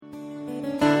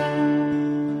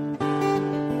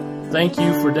Thank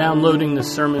you for downloading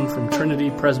this sermon from Trinity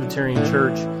Presbyterian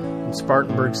Church in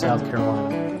Spartanburg, South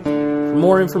Carolina. For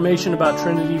more information about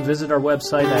Trinity, visit our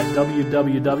website at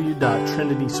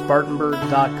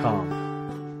www.trinityspartanburg.com.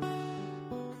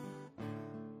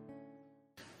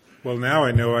 Well, now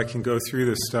I know I can go through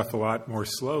this stuff a lot more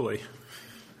slowly.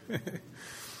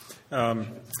 But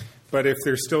if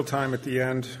there's still time at the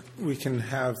end, we can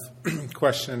have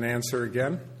question and answer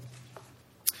again.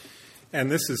 And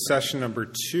this is session number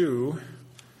 2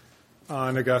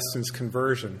 on Augustine's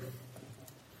conversion.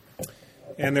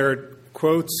 And there are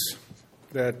quotes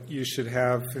that you should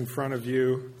have in front of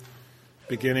you,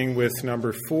 beginning with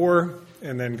number 4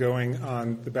 and then going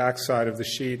on the back side of the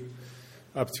sheet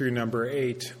up through number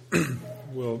 8.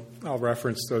 I'll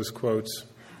reference those quotes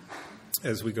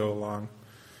as we go along.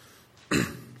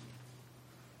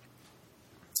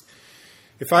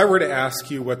 If I were to ask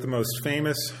you what the most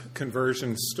famous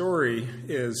conversion story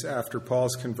is after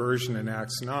Paul's conversion in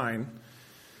Acts 9,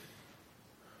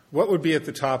 what would be at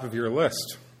the top of your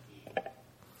list?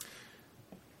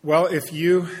 Well, if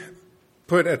you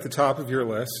put at the top of your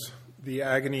list the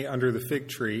agony under the fig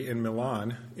tree in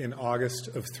Milan in August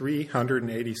of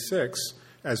 386,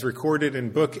 as recorded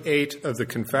in Book 8 of the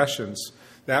Confessions,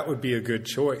 that would be a good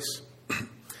choice.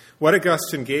 What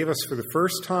Augustine gave us for the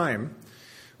first time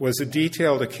was a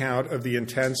detailed account of the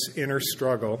intense inner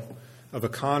struggle of a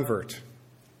convert.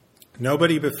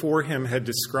 Nobody before him had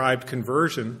described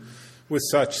conversion with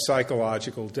such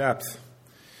psychological depth.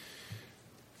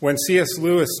 When C.S.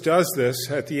 Lewis does this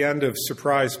at the end of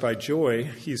Surprised by Joy,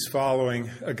 he's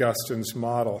following Augustine's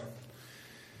model.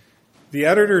 The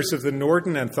editors of the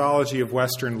Norton Anthology of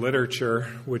Western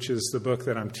Literature, which is the book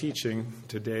that I'm teaching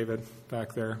to David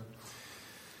back there,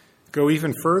 go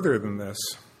even further than this.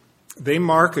 They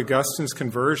mark Augustine's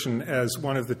conversion as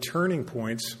one of the turning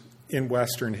points in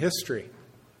Western history.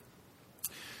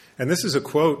 And this is a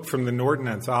quote from the Norton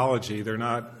Anthology. They're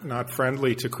not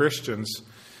friendly to Christians,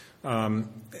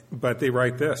 but they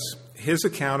write this. His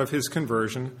account of his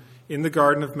conversion in the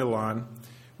Garden of Milan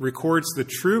records the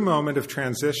true moment of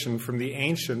transition from the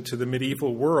ancient to the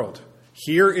medieval world.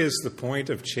 Here is the point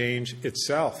of change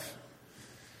itself.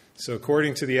 So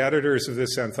according to the editors of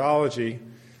this anthology,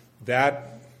 that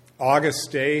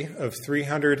August day of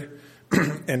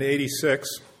 386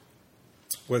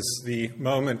 was the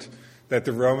moment that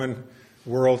the Roman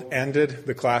world ended,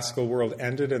 the classical world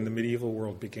ended, and the medieval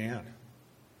world began.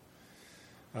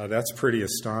 That's pretty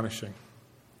astonishing.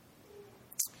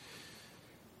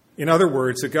 In other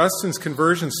words, Augustine's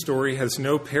conversion story has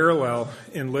no parallel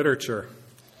in literature.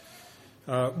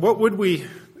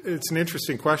 It's an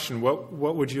interesting question.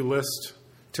 What would you list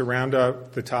to round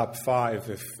out the top 5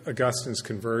 if Augustine's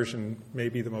conversion may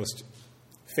be the most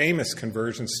famous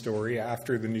conversion story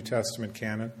after the New Testament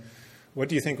canon? What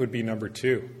do you think would be number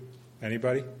 2?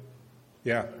 Anybody?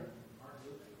 Yeah.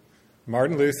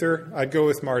 Martin Luther. I'd go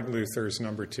with Martin Luther as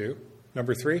number 2.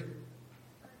 Number 3?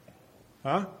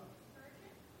 Huh?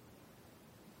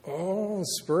 Oh,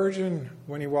 Spurgeon,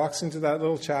 when he walks into that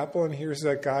little chapel and hears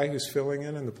that guy who's filling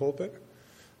in the pulpit.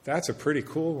 That's a pretty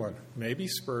cool one. Maybe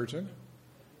Spurgeon.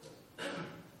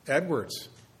 Edwards.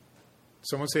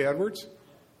 Someone say Edwards?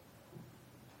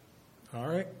 All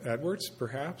right, Edwards,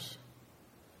 perhaps.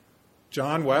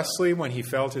 John Wesley, when he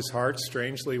felt his heart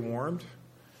strangely warmed,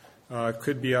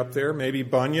 could be up there. Maybe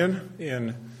Bunyan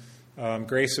in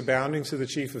Grace Abounding to the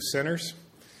Chief of Sinners.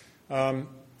 C.S.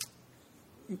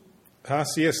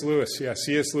 Lewis. Yeah,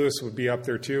 C.S. Lewis would be up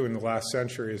there too in the last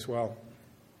century as well.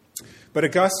 But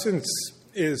Augustine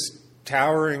is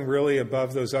towering really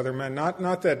above those other men.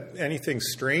 Not that anything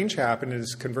strange happened in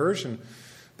his conversion,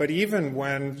 but even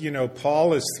when,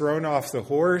 Paul is thrown off the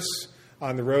horse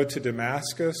on the road to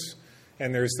Damascus,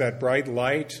 and there's that bright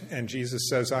light, and Jesus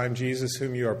says, "I'm Jesus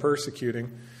whom you are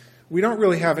persecuting," we don't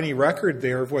really have any record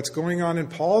there of what's going on in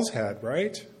Paul's head,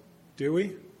 right? Do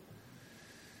we?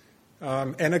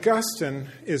 And Augustine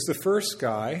is the first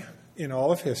guy in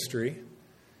all of history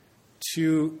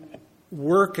to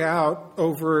work out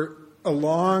over a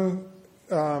long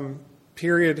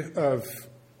period of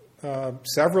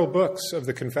several books of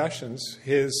the Confessions,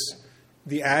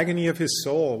 the agony of his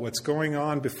soul, what's going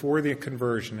on before the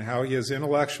conversion, how he has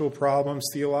intellectual problems,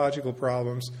 theological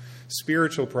problems,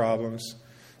 spiritual problems,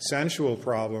 sensual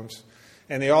problems,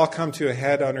 and they all come to a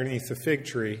head underneath the fig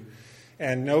tree.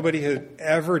 And nobody had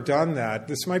ever done that.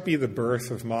 This might be the birth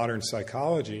of modern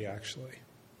psychology, actually,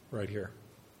 right here.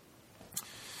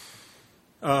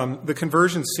 The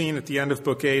conversion scene at the end of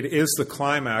Book 8 is the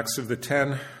climax of the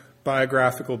 10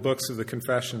 biographical books of the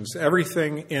Confessions.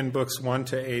 Everything in books 1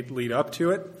 to 8 lead up to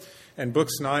it, and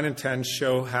books 9 and 10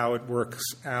 show how it works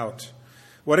out.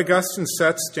 What Augustine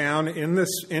sets down in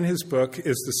his book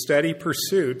is the steady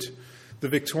pursuit the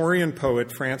Victorian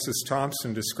poet Francis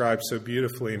Thompson describes so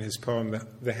beautifully in his poem,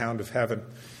 The Hound of Heaven.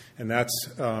 And that's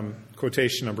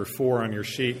quotation number 4 on your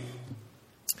sheet.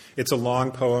 It's a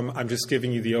long poem. I'm just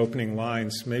giving you the opening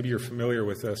lines. Maybe you're familiar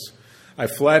with this. I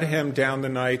fled him down the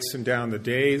nights and down the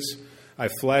days. I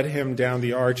fled him down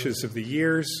the arches of the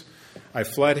years. I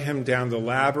fled him down the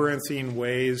labyrinthine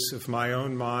ways of my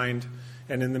own mind,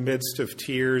 and in the midst of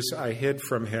tears I hid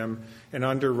from him and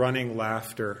under running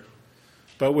laughter.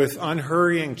 But with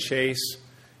unhurrying chase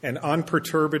and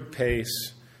unperturbed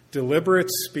pace, deliberate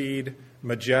speed,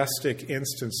 majestic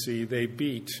instancy, they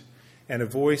beat, and a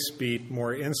voice beat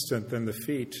more instant than the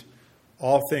feet.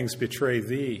 All things betray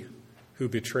thee, who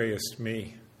betrayest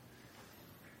me.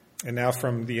 And now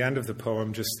from the end of the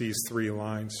poem, just these 3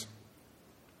 lines.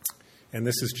 And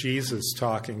this is Jesus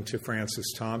talking to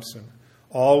Francis Thompson.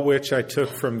 All which I took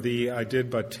from thee I did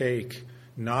but take,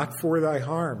 not for thy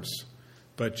harms,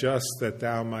 but just that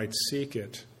thou might seek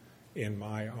it in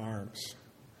my arms.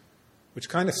 Which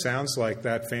kind of sounds like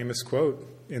that famous quote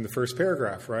in the first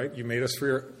paragraph, right? You made us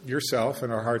for yourself,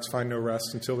 and our hearts find no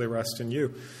rest until they rest in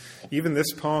you. Even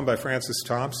this poem by Francis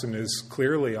Thompson is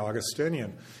clearly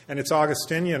Augustinian. And it's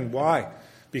Augustinian, why?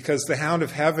 Because the Hound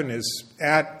of Heaven is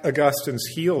at Augustine's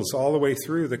heels all the way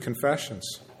through the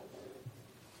Confessions.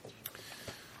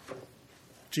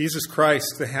 Jesus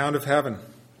Christ, the Hound of Heaven,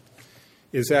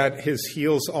 is at his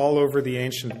heels all over the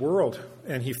ancient world,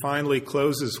 and he finally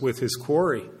closes with his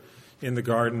quarry in the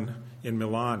garden in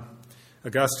Milan.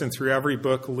 Augustine, through every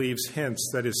book, leaves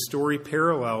hints that his story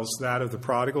parallels that of the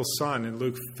prodigal son in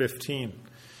Luke 15.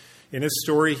 In his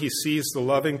story, he sees the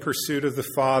loving pursuit of the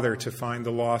father to find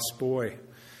the lost boy.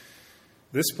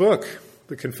 This book,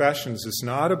 the Confessions, is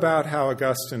not about how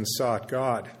Augustine sought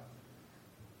God,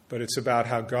 but it's about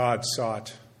how God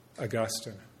sought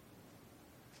Augustine.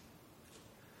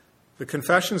 The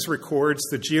Confessions records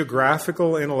the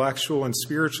geographical, intellectual, and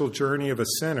spiritual journey of a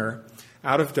sinner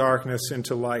out of darkness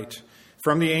into light,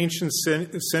 from the ancient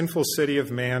sinful city of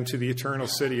man to the eternal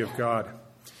city of God.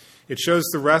 It shows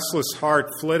the restless heart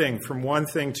flitting from one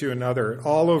thing to another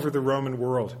all over the Roman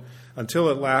world, until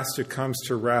at last it comes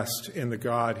to rest in the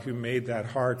God who made that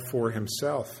heart for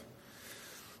himself.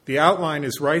 The outline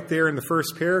is right there in the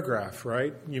first paragraph,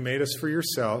 right? You made us for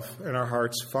yourself, and our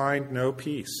hearts find no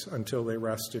peace until they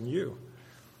rest in you.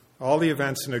 All the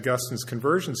events in Augustine's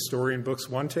conversion story in books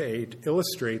 1 to 8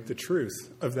 illustrate the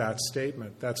truth of that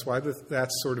statement. That's why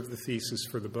that's sort of the thesis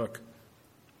for the book.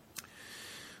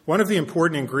 One of the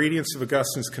important ingredients of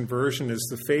Augustine's conversion is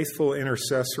the faithful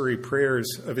intercessory prayers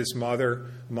of his mother,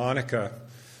 Monica.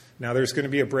 Now, there's going to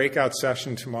be a breakout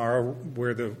session tomorrow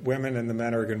where the women and the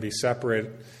men are going to be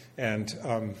separate, and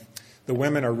the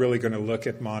women are really going to look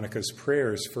at Monica's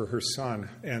prayers for her son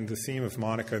and the theme of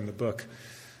Monica in the book.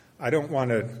 I don't want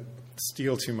to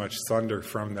steal too much thunder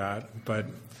from that, but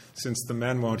since the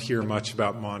men won't hear much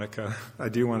about Monica, I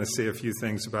do want to say a few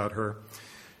things about her.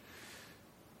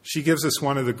 She gives us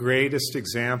one of the greatest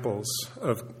examples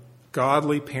of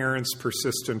godly parents'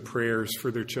 persistent prayers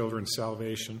for their children's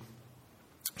salvation.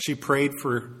 She prayed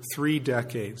for 3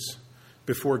 decades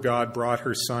before God brought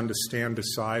her son to stand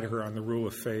beside her on the rule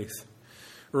of faith.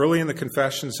 Early in the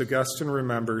Confessions, Augustine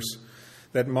remembers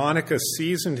that Monica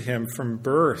seasoned him from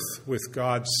birth with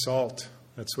God's salt.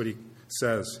 That's what he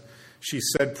says. She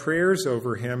said prayers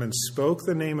over him and spoke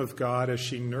the name of God as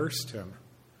she nursed him.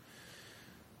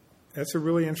 That's a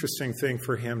really interesting thing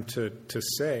for him to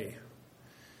say.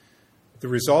 The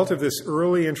result of this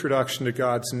early introduction to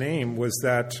God's name was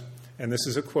that, and this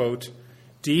is a quote,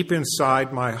 "Deep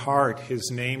inside my heart his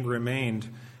name remained,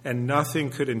 and nothing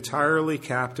could entirely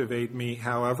captivate me,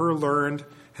 however learned,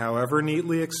 however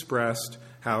neatly expressed,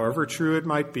 however true it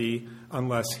might be,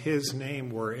 unless his name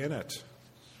were in it."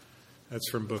 That's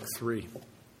from Book 3.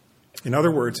 In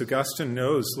other words, Augustine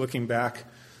knows, looking back,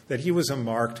 that he was a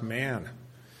marked man.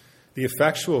 The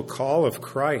effectual call of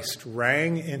Christ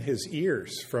rang in his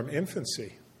ears from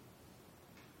infancy.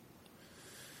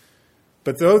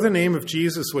 But though the name of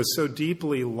Jesus was so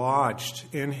deeply lodged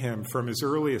in him from his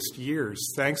earliest years,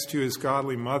 thanks to his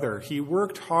godly mother, he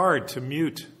worked hard to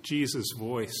mute Jesus'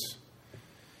 voice.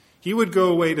 He would go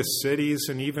away to cities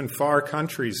and even far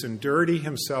countries and dirty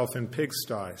himself in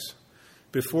pigsties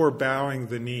before bowing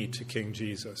the knee to King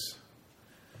Jesus.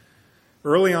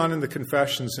 Early on in the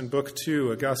Confessions, in Book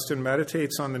 2, Augustine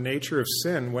meditates on the nature of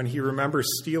sin when he remembers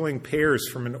stealing pears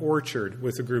from an orchard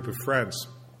with a group of friends.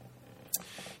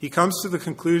 He comes to the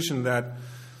conclusion that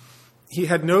he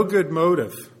had no good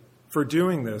motive for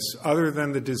doing this other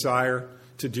than the desire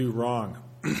to do wrong.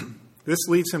 This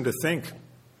leads him to think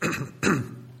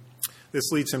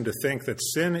This leads him to think that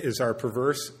sin is our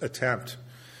perverse attempt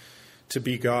to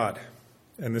be God.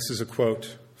 And this is a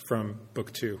quote from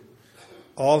Book 2.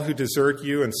 All who desert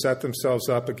you and set themselves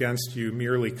up against you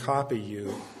merely copy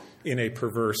you in a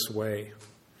perverse way.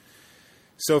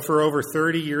 So for over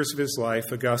 30 years of his life,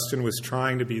 Augustine was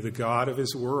trying to be the God of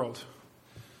his world.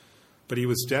 But he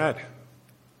was dead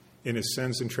in his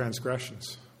sins and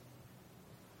transgressions.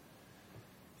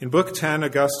 In Book 10,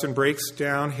 Augustine breaks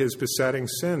down his besetting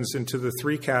sins into the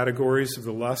three categories of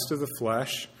the lust of the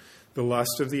flesh, the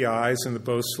lust of the eyes, and the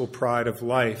boastful pride of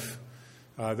life.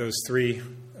 Those three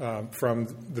from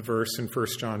the verse in 1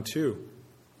 John 2.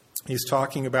 He's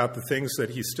talking about the things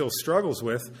that he still struggles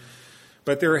with,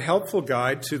 but they're a helpful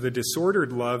guide to the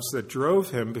disordered loves that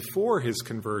drove him before his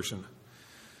conversion.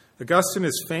 Augustine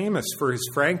is famous for his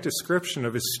frank description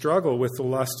of his struggle with the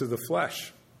lust of the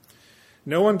flesh.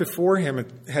 No one before him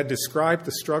had described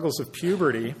the struggles of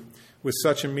puberty with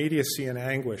such immediacy and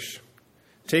anguish.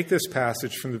 Take this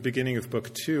passage from the beginning of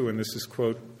Book 2, and this is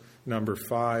quote number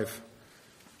 5.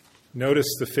 Notice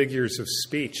the figures of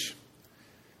speech.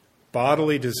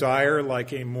 Bodily desire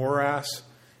like a morass,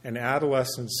 and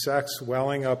adolescent sex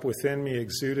welling up within me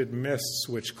exuded mists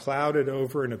which clouded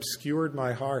over and obscured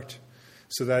my heart,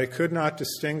 so that I could not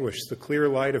distinguish the clear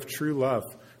light of true love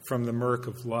from the murk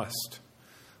of lust.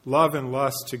 Love and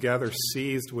lust together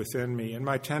seethed within me. In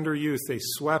my tender youth, they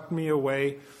swept me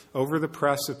away over the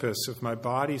precipice of my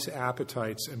body's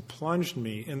appetites and plunged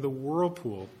me in the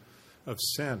whirlpool of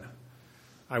sin.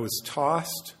 I was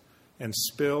tossed and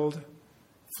spilled,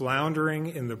 floundering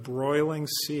in the broiling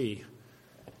sea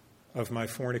of my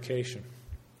fornication.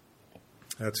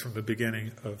 That's from the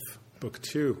beginning of Book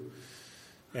 2.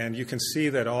 And you can see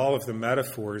that all of the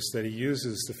metaphors that he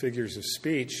uses, the figures of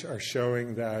speech, are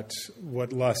showing that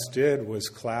what lust did was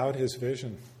cloud his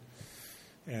vision.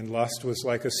 And lust was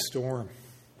like a storm.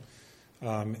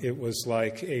 It was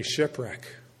like a shipwreck.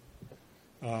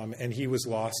 And he was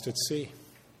lost at sea.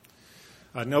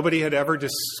 Nobody had ever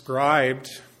described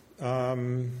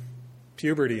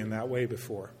puberty in that way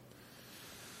before.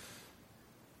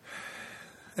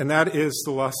 And that is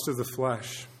the lust of the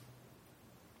flesh.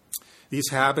 These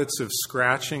habits of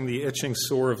scratching the itching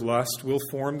sore of lust will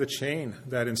form the chain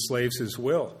that enslaves his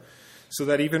will, so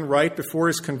that even right before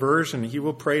his conversion, he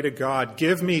will pray to God,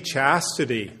 "Give me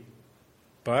chastity,"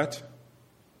 but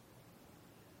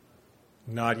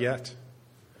not yet.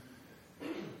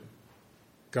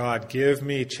 God, give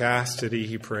me chastity,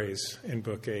 he prays in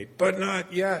Book 8, but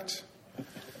not yet.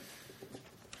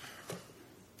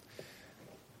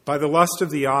 By the lust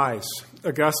of the eyes,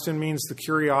 Augustine means the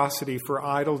curiosity for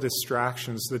idle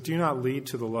distractions that do not lead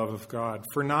to the love of God.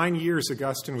 For 9 years,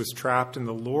 Augustine was trapped in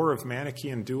the lore of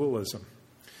Manichaean dualism,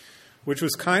 which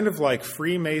was kind of like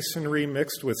Freemasonry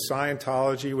mixed with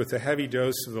Scientology with a heavy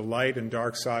dose of the light and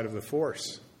dark side of the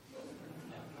Force.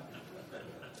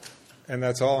 And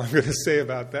that's all I'm going to say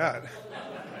about that.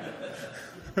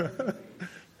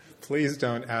 Please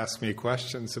don't ask me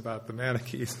questions about the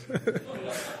Manichees.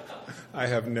 I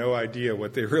have no idea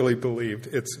what they really believed.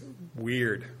 It's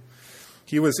weird.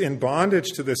 He was in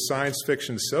bondage to this science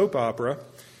fiction soap opera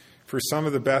for some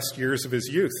of the best years of his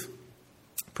youth.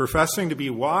 Professing to be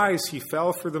wise, he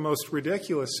fell for the most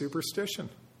ridiculous superstition.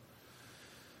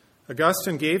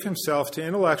 Augustine gave himself to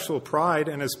intellectual pride,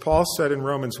 and as Paul said in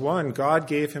Romans 1, God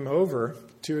gave him over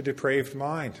to a depraved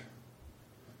mind.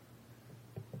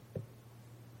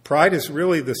 Pride is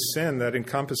really the sin that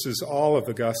encompasses all of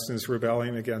Augustine's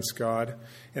rebellion against God.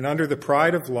 And under the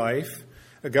pride of life,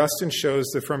 Augustine shows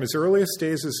that from his earliest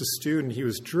days as a student, he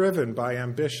was driven by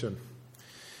ambition.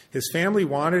 His family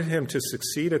wanted him to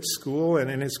succeed at school and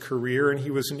in his career, and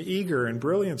he was an eager and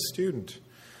brilliant student.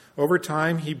 Over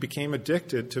time, he became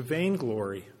addicted to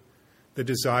vainglory, the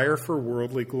desire for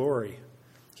worldly glory.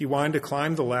 He wanted to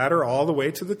climb the ladder all the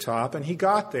way to the top, and he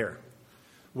got there.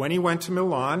 When he went to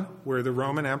Milan, where the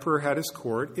Roman emperor had his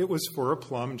court, it was for a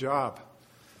plum job.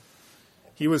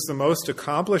 He was the most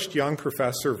accomplished young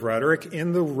professor of rhetoric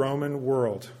in the Roman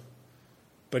world,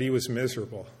 but he was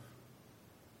miserable.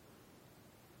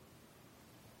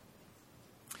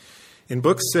 In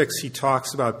Book 6, he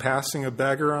talks about passing a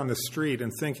beggar on the street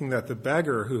and thinking that the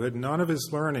beggar, who had none of his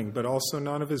learning but also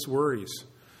none of his worries,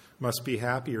 must be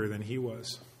happier than he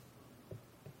was.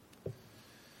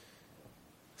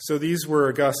 So these were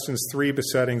Augustine's three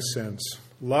besetting sins: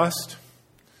 lust,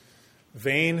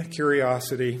 vain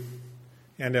curiosity,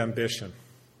 and ambition.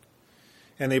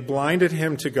 And they blinded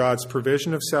him to God's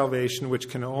provision of salvation, which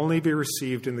can only be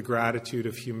received in the gratitude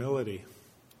of humility.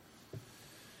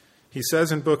 He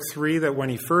says in Book 3 that when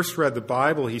he first read the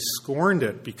Bible, he scorned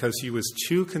it because he was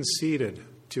too conceited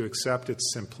to accept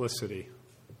its simplicity.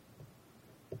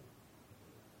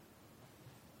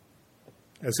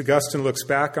 As Augustine looks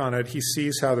back on it, he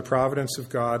sees how the providence of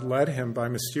God led him by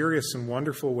mysterious and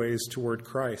wonderful ways toward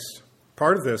Christ.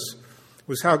 Part of this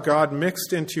was how God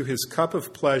mixed into his cup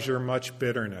of pleasure much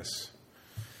bitterness.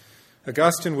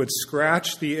 Augustine would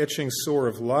scratch the itching sore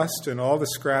of lust, and all the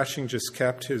scratching just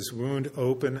kept his wound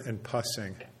open and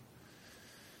pussing.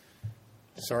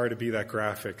 Sorry to be that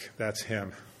graphic. That's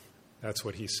him. That's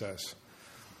what he says.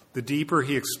 The deeper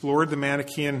he explored the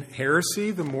Manichaean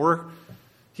heresy, the more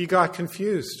he got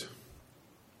confused.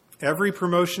 Every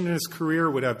promotion in his career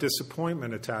would have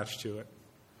disappointment attached to it.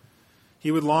 He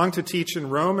would long to teach in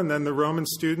Rome, and then the Roman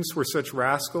students were such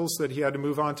rascals that he had to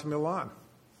move on to Milan.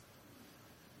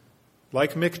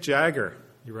 Like Mick Jagger.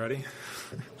 You ready?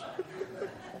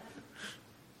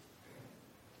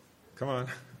 Come on.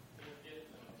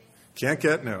 Can't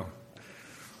get no.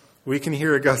 We can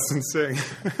hear Augustine sing.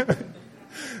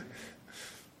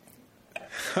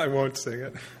 I won't sing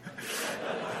it.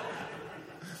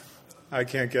 I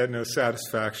can't get no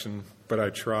satisfaction, but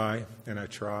I try, and I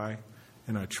try,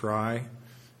 and I try.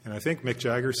 And I think Mick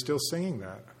Jagger's still singing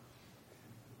that.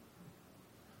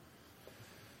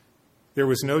 There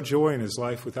was no joy in his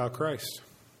life without Christ.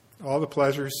 All the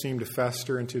pleasures seemed to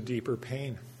fester into deeper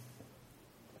pain.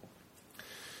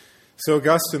 So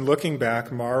Augustine, looking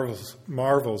back,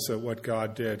 marvels at what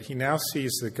God did. He now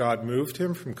sees that God moved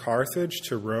him from Carthage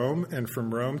to Rome and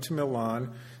from Rome to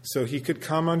Milan so he could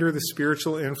come under the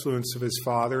spiritual influence of his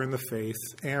father in the faith,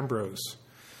 Ambrose.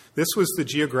 This was the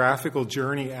geographical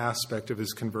journey aspect of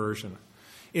his conversion.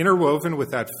 Interwoven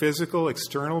with that physical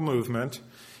external movement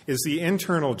is the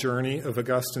internal journey of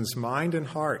Augustine's mind and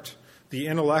heart, the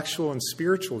intellectual and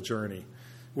spiritual journey,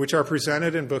 which are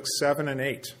presented in books 7 and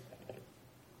 8.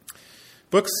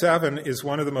 Book 7 is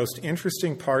one of the most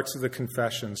interesting parts of the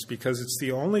Confessions because it's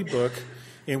the only book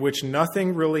in which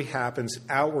nothing really happens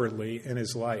outwardly in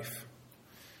his life.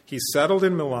 He's settled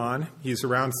in Milan, he's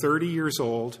around 30 years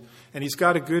old, and he's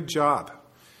got a good job.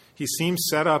 He seems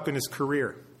set up in his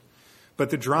career. But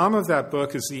the drama of that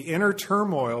book is the inner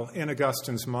turmoil in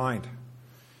Augustine's mind.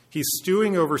 He's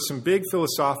stewing over some big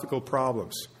philosophical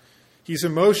problems. He's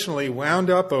emotionally wound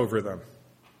up over them.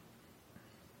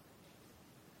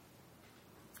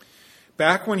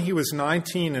 Back when he was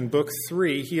 19 in Book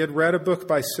 3, he had read a book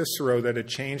by Cicero that had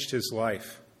changed his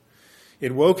life.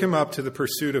 It woke him up to the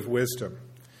pursuit of wisdom.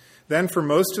 Then for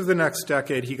most of the next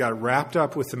decade, he got wrapped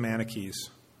up with the Manichees.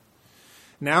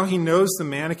 Now he knows the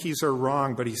Manichees are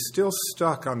wrong, but he's still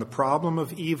stuck on the problem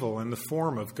of evil in the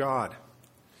form of God.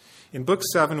 In Book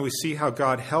 7, we see how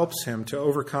God helps him to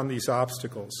overcome these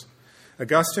obstacles.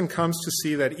 Augustine comes to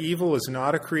see that evil is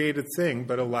not a created thing,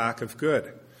 but a lack of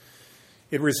good.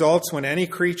 It results when any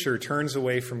creature turns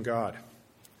away from God.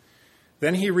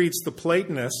 Then he reads the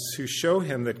Platonists who show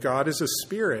him that God is a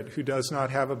spirit who does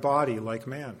not have a body like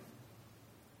man.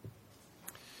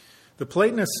 The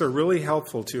Platonists are really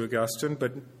helpful to Augustine,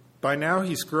 but by now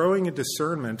he's growing in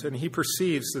discernment, and he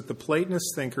perceives that the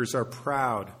Platonist thinkers are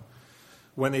proud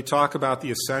when they talk about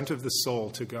the ascent of the soul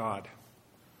to God.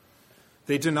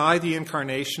 They deny the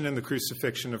incarnation and the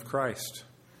crucifixion of Christ.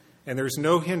 And there's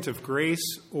no hint of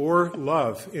grace or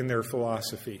love in their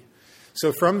philosophy.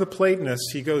 So from the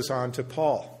Platonists, he goes on to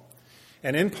Paul.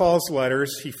 And in Paul's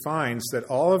letters, he finds that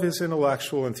all of his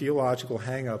intellectual and theological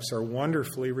hang-ups are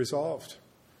wonderfully resolved.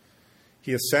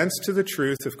 He assents to the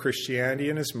truth of Christianity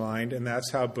in his mind, and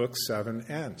that's how Book 7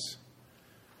 ends.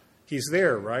 He's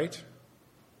there, right?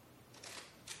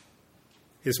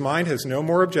 His mind has no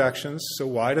more objections, so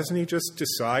why doesn't he just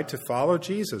decide to follow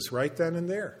Jesus right then and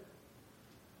there?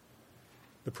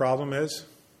 The problem is,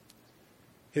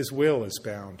 his will is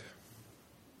bound.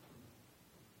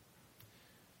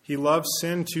 He loves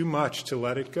sin too much to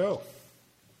let it go.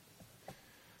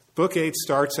 Book 8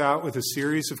 starts out with a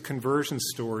series of conversion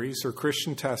stories or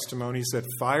Christian testimonies that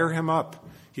fire him up.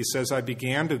 He says, I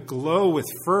began to glow with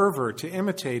fervor to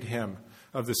imitate him,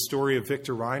 of the story of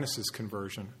Victorinus'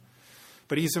 conversion.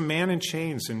 But he's a man in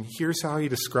chains, and here's how he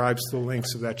describes the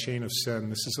links of that chain of sin.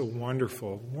 This is a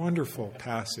wonderful, wonderful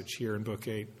passage here in Book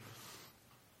 8.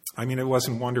 I mean, it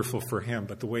wasn't wonderful for him,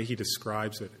 but the way he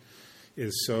describes it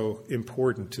is so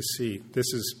important to see.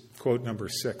 This is quote number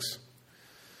 6,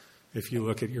 if you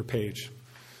look at your page.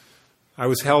 I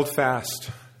was held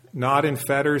fast, not in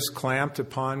fetters clamped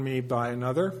upon me by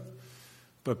another,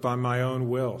 but by my own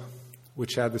will,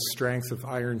 which had the strength of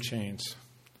iron chains.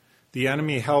 The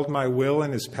enemy held my will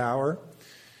in his power,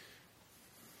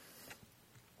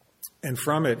 and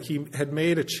from it he had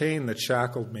made a chain that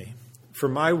shackled me. For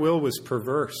my will was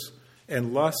perverse,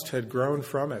 and lust had grown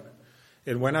from it.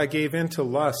 And when I gave in to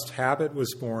lust, habit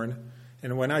was born.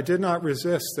 And when I did not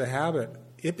resist the habit,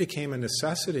 it became a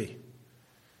necessity.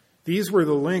 These were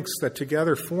the links that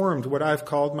together formed what I've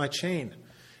called my chain,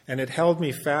 and it held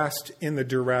me fast in the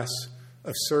duress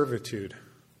of servitude.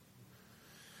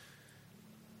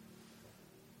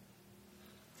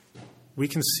 We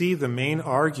can see the main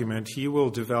argument he will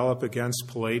develop against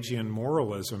Pelagian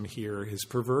moralism here. His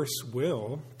perverse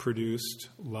will produced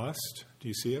lust. Do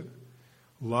you see it?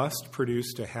 Lust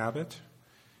produced a habit,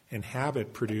 and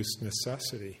habit produced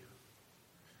necessity.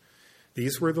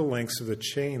 These were the links of the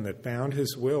chain that bound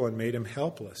his will and made him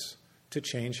helpless to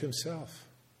change himself.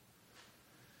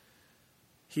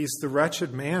 He's the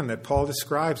wretched man that Paul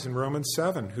describes in Romans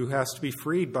 7, who has to be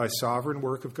freed by sovereign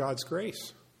work of God's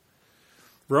grace.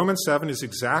 Romans 7 is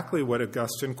exactly what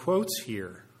Augustine quotes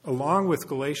here, along with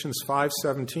Galatians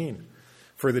 5:17.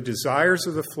 For the desires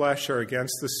of the flesh are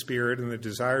against the Spirit, and the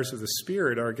desires of the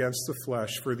Spirit are against the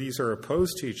flesh, for these are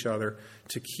opposed to each other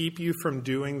to keep you from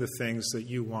doing the things that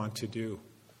you want to do.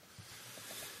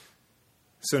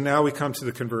 So now we come to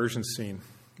the conversion scene,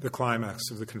 the climax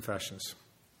of the Confessions.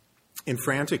 In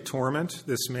frantic torment,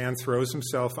 this man throws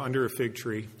himself under a fig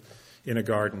tree in a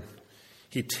garden.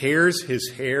 He tears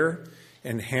his hair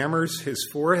and hammers his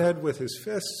forehead with his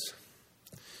fists.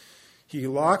 He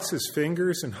locks his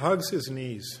fingers and hugs his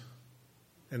knees.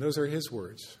 And those are his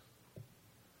words.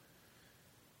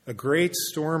 A great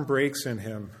storm breaks in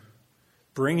him,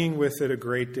 bringing with it a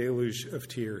great deluge of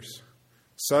tears.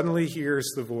 Suddenly he hears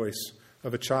the voice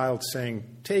of a child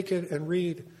saying, "Take it and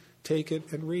read, take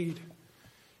it and read."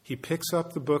 He picks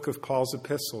up the book of Paul's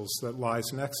epistles that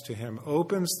lies next to him,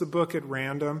 opens the book at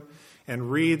random, and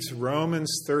reads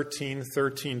Romans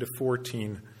 13:13 to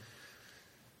 14,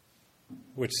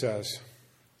 which says,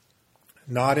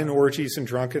 "Not in orgies and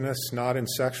drunkenness, not in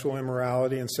sexual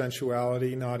immorality and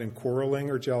sensuality, not in quarreling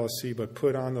or jealousy, but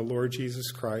put on the Lord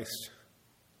Jesus Christ,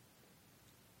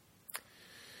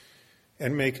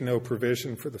 and make no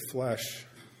provision for the flesh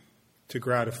to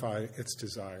gratify its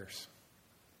desires."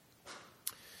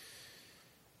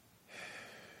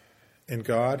 And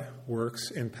God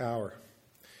works in power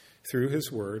through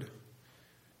his word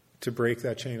to break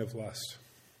that chain of lust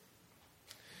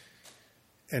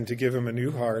and to give him a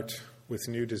new heart with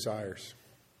new desires.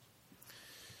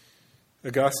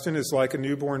 Augustine is like a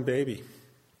newborn baby.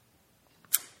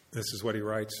 This is what he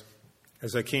writes.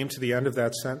 As I came to the end of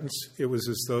that sentence, it was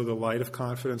as though the light of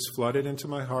confidence flooded into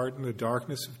my heart and the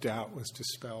darkness of doubt was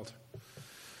dispelled.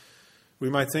 We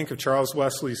might think of Charles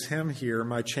Wesley's hymn here,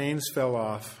 "My chains fell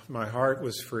off, my heart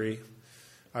was free.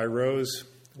 I rose,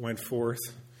 went forth,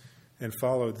 and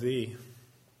followed thee."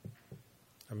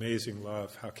 Amazing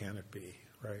love, how can it be,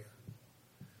 right?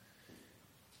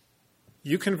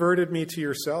 You converted me to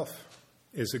yourself,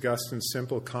 is Augustine's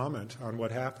simple comment on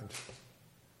what happened.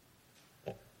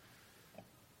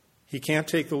 He can't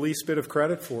take the least bit of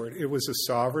credit for it. It was a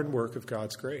sovereign work of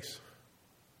God's grace.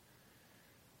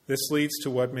 This leads to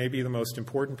what may be the most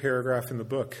important paragraph in the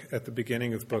book at the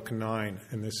beginning of book 9,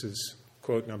 and this is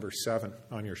quote number 7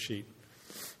 on your sheet.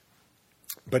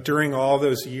 "But during all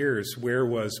those years, where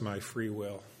was my free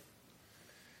will?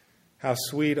 How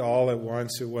sweet all at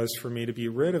once it was for me to be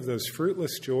rid of those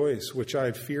fruitless joys which I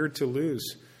had feared to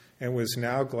lose and was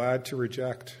now glad to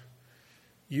reject.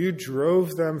 You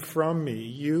drove them from me,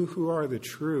 you who are the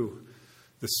true,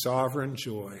 the sovereign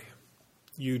joy.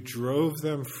 You drove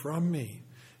them from me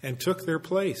and took their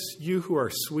place, you who are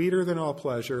sweeter than all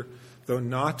pleasure, though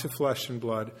not to flesh and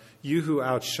blood, you who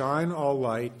outshine all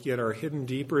light, yet are hidden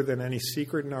deeper than any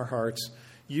secret in our hearts,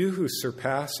 you who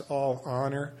surpass all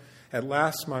honor. At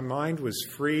last my mind was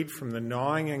freed from the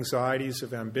gnawing anxieties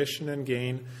of ambition and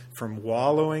gain, from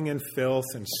wallowing in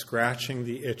filth and scratching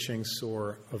the itching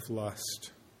sore of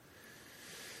lust."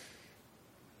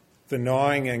 The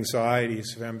gnawing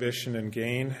anxieties of ambition and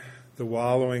gain, the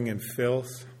wallowing in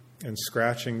filth, and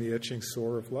scratching the itching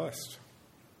sore of lust.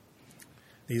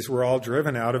 These were all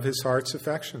driven out of his heart's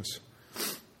affections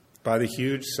by the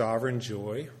huge sovereign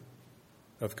joy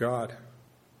of God.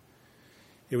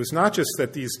 It was not just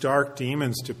that these dark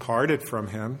demons departed from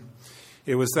him.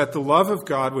 It was that the love of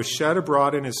God was shed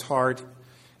abroad in his heart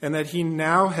and that he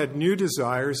now had new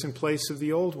desires in place of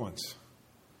the old ones.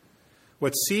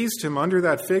 What seized him under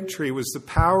that fig tree was the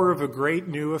power of a great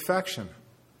new affection.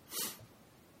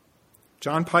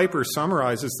 John Piper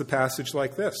summarizes the passage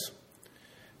like this: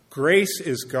 "Grace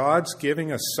is God's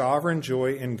giving us sovereign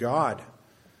joy in God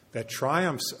that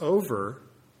triumphs over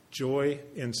joy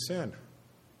in sin."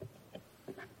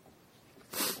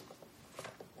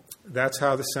 That's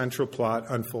how the central plot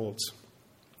unfolds.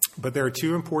 But there are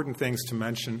two important things to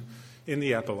mention in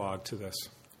the epilogue to this.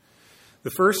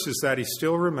 The first is that he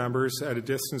still remembers at a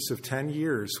distance of 10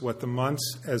 years what the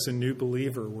months as a new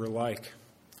believer were like.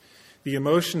 The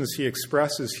emotions he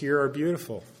expresses here are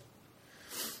beautiful.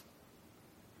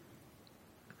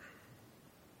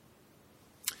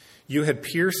 You had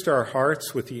pierced our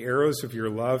hearts with the arrows of your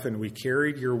love, and we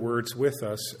carried your words with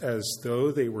us as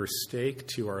though they were staked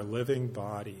to our living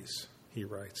bodies, he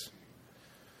writes.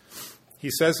 He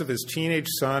says of his teenage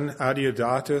son,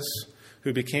 Adeodatus,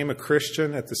 who became a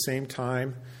Christian at the same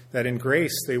time, that in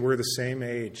grace they were the same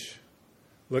age.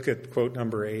 Look at quote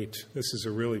number 8. This is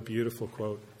a really beautiful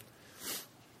quote.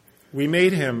 We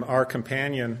made him our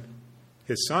companion,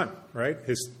 his son, right?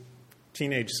 His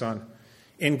teenage son.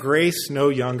 In grace no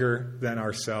younger than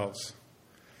ourselves.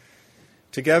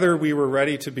 Together we were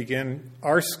ready to begin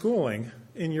our schooling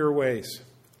in your ways.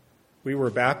 We were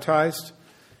baptized,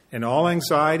 and all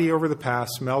anxiety over the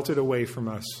past melted away from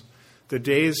us. The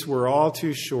days were all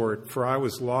too short, for I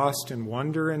was lost in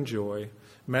wonder and joy,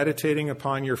 meditating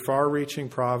upon your far-reaching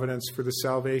providence for the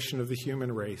salvation of the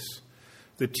human race.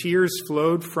 The tears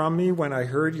flowed from me when I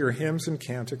heard your hymns and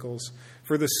canticles,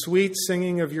 for the sweet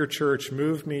singing of your church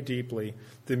moved me deeply.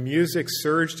 The music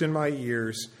surged in my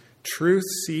ears, truth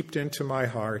seeped into my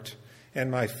heart,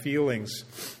 and my feelings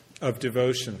of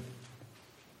devotion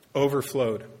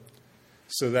overflowed,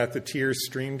 so that the tears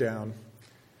streamed down,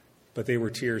 but they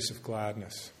were tears of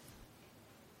gladness.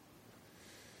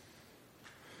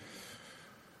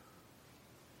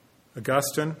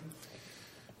 Augustine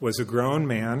was a grown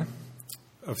man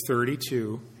of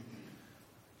 32,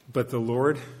 but the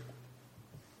Lord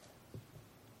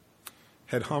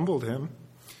had humbled him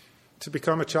to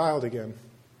become a child again.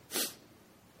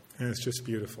 And it's just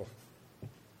beautiful.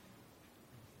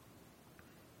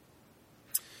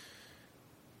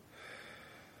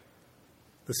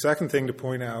 The second thing to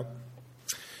point out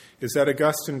is that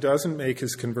Augustine doesn't make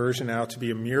his conversion out to be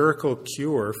a miracle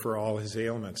cure for all his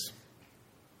ailments.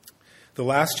 The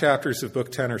last chapters of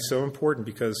Book 10 are so important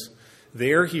because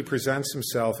there he presents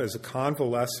himself as a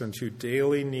convalescent who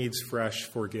daily needs fresh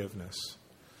forgiveness.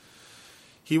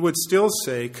 He would still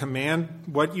say, command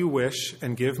what you wish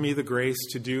and give me the grace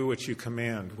to do what you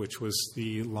command, which was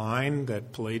the line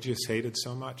that Pelagius hated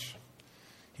so much.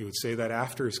 He would say that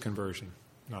after his conversion,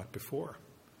 not before.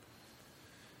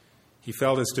 He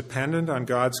felt as dependent on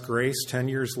God's grace 10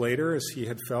 years later as he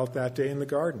had felt that day in the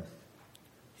garden.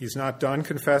 He's not done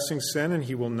confessing sin, and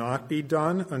he will not be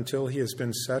done until he has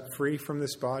been set free from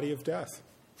this body of death.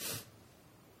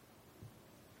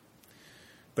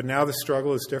 But now the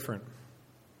struggle is different.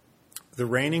 The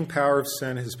reigning power of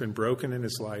sin has been broken in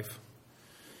his life.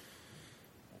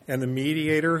 And the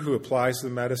mediator who applies the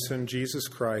medicine, Jesus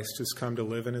Christ, has come to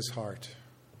live in his heart.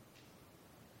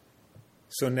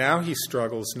 So now he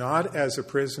struggles not as a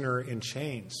prisoner in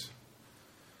chains,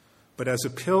 but as a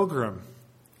pilgrim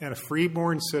and a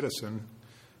freeborn citizen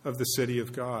of the city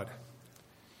of God.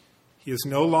 He is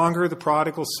no longer the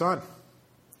prodigal son.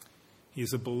 He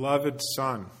is a beloved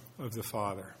son of the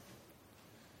Father.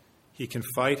 He can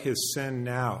fight his sin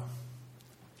now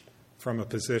from a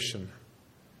position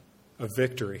of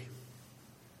victory.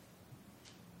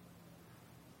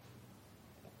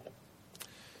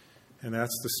 And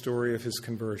that's the story of his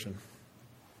conversion.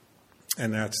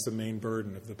 And that's the main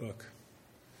burden of the book.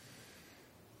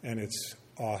 And it's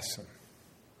awesome.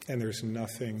 And there's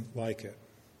nothing like it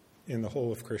in the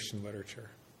whole of Christian literature.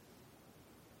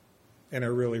 And I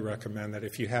really recommend that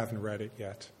if you haven't read it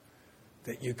yet,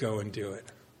 that you go and do it,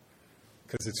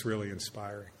 because it's really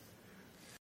inspiring.